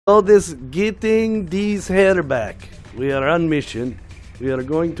All this getting these hair back. We are on mission. We are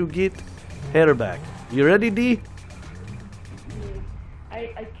going to get hair back. You ready, D? I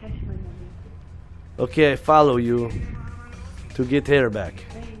catch my money. Okay, I follow you to get hair back.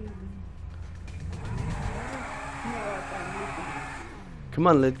 Come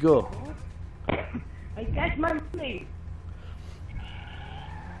on, let's go. I catch my money.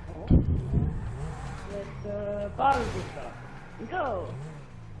 Let's borrow this stuff. Go.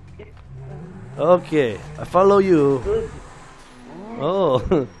 Okay, I follow you. Good.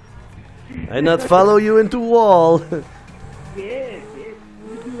 Oh, I not follow you into wall. Yes, yes. You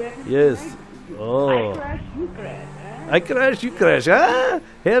do everything Yes. right. Oh. I crash, you crash. Huh? I crash, you crash. Ah,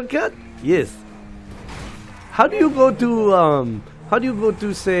 haircut? Yes. How do you go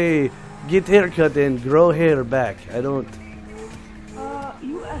to say get haircut and grow hair back? I don't.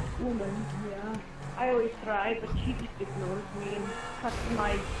 You ask woman, yeah. I always try, but she just ignores me and cuts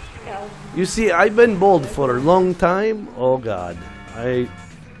my scalp. You see, I've been bald for a long time. Oh God,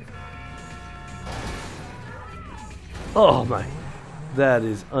 Oh my, that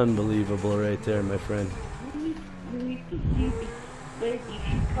is unbelievable right there, my friend. You need to see this lady.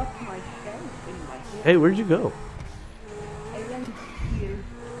 She cuts my scalp in my hair. Hey, where'd you go? I went here to the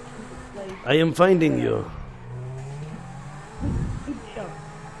place. I am finding you. Good job.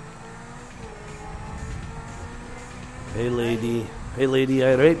 Hey lady, hey lady,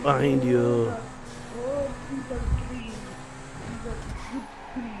 I'm right behind you. Oh, these are trees. These are good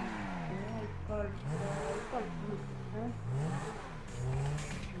trees. Yeah, it's called wood, huh?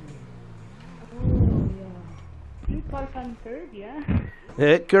 Oh, yeah. You park on third, yeah?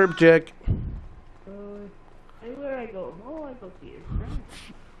 Hey, curb check. Hey, where I go? Oh, I go here.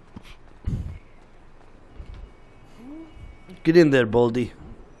 Get in there, Baldy.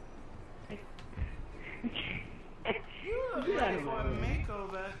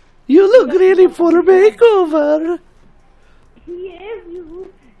 You look ready for a makeover. Yes,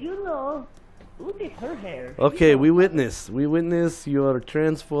 you know. Look at her hair. Okay, we witness your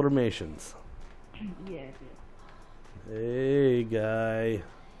transformations. Yes, Hey, guy.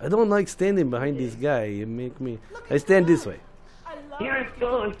 I don't like standing behind this guy. You make me. I stand this way. Here it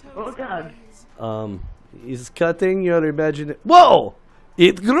goes. Oh, God. He's cutting your imagination. Whoa!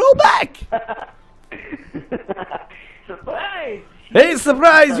 It grew back! Surprise! Hey,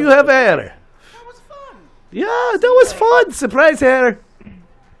 surprise! You have hair. That was fun. Yeah, that was fun. Surprise hair.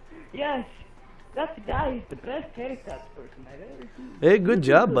 Yes, that guy is the best haircut person I've ever seen. Hey, good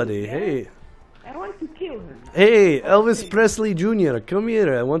job, Good, buddy. yeah? Hey, I want to kill her. hey, Elvis Presley Jr. Come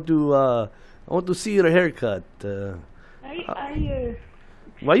here. I want to see your haircut.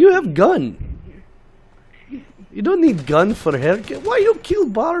 Why you have gun? You don't need gun for haircut. Why you kill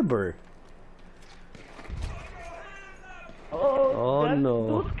barber? Oh,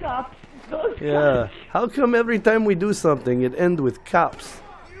 no. Those cops. Those Yeah. cops. How come every time we do something it ends with cops?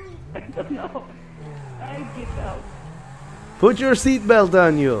 I don't know. I get out. Put your seatbelt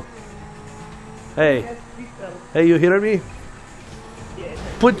on you. Hey, Yes, seatbelt. hey, you hear me? Yes.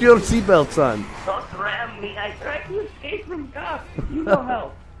 Put your seatbelts on. Don't ram me. I tried to escape from cops. You don't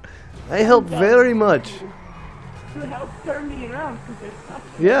help. I help very much. You help turn me around because there's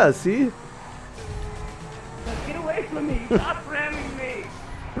cops. Yeah, see? Now get away from me. Stop ramming me.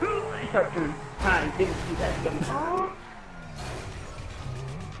 I start to time. Didn't see that coming. Oh.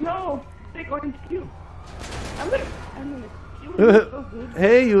 No. They're going to kill. I'm gonna kill you so good.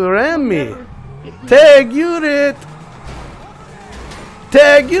 Hey, you ram me. Never get me. Tag unit.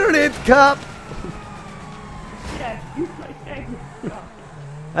 Tag unit, cop. Yes, you play tag with the cop.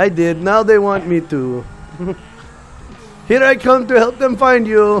 I did. Now they want me to. Here I come to help them find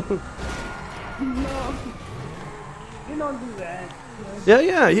you. No. You don't do that.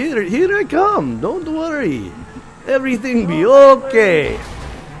 Yeah, here I come. Don't worry. Everything be okay.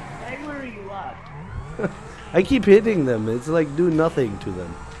 I worry a lot. I keep hitting them. It's like do nothing to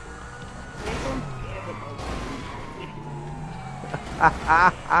them. They don't care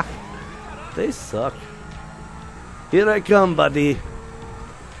about They suck. Here I come, buddy.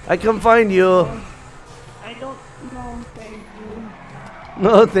 I come find you. I don't know, thank you.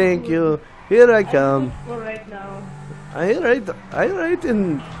 No, thank you. Here I come. For right now. I right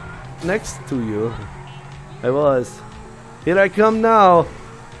in next to you. I was. Here I come now.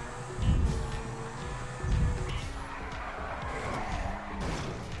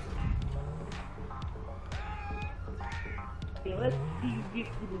 Okay, let's see you get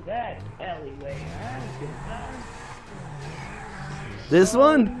through that alleyway, huh? This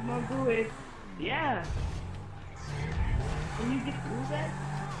one? You won't do it. Yeah. Can you get through that?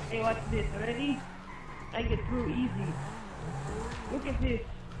 Hey, watch this. Ready? I get through easy. Look at this.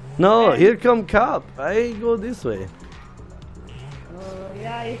 No, here come cop. I go this way.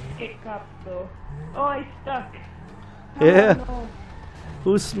 Yeah, I escaped cop though. Oh, I stuck. Yeah. No.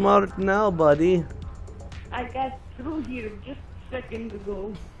 Who's smart now, buddy? I got through here just a second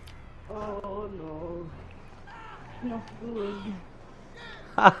ago. Oh no. It's not good.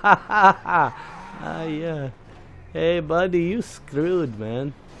 Ha ha ha ha. Ah, yeah. Hey, buddy, you screwed,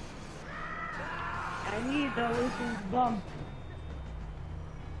 man. I need a little bump.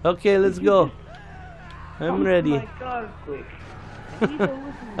 Okay, let's go. I'm Pump ready. My car quick. I need a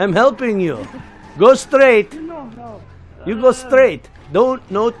little I'm helping you. Go straight. No. You go straight. Don't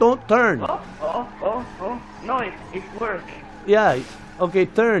turn. Oh. No, it worked. Yeah. Okay,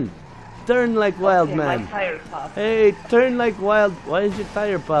 turn. Turn like wild Okay, man. my tire popped. Hey, turn like wild. Why is your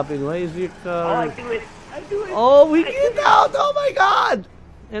tire popping? Why is your Oh, car? I do it. Oh, we get down. Oh my God.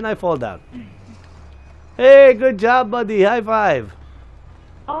 And I fall down. Hey, good job, buddy. High five.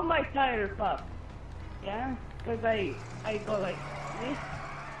 All my tire popped. Yeah? Because I go like this.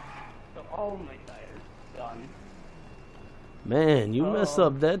 So all my tires gone. Man, you messed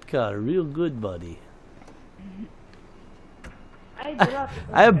up that car real good, buddy. I dropped it.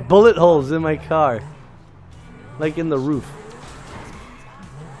 I have bullet holes in my car. Like in the roof.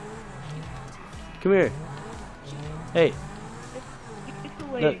 Come here. Hey. It's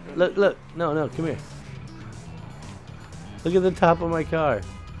away. Look. No, come here. Look at the top of my car.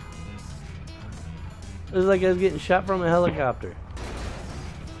 It was like I was getting shot from a helicopter.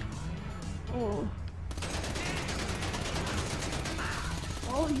 Oh.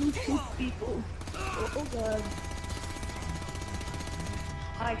 Oh, you shoot people. Oh God.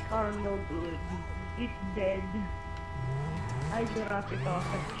 My car no good. It's dead. I dropped it off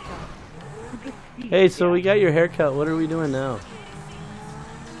at the shop. You could see Hey, it, so yeah. we got your haircut. What are we doing now?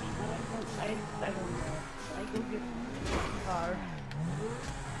 I don't know. I go get the car.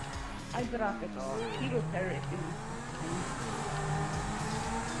 I drop it off. He repair it.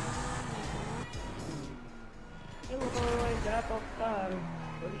 Hello, I drop off car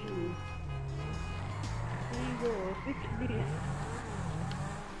for you. Here you go. Fix this.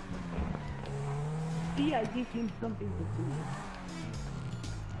 See, I give him something to do.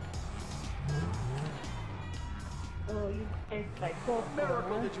 Oh, you taste like coke,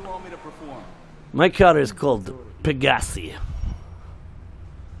 Miracle huh? did you want me to perform? My car is called Pegasi.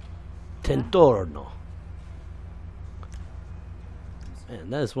 Tentorno. Man,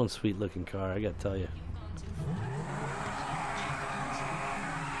 that is one sweet looking car, I gotta tell you.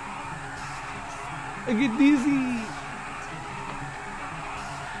 I get dizzy.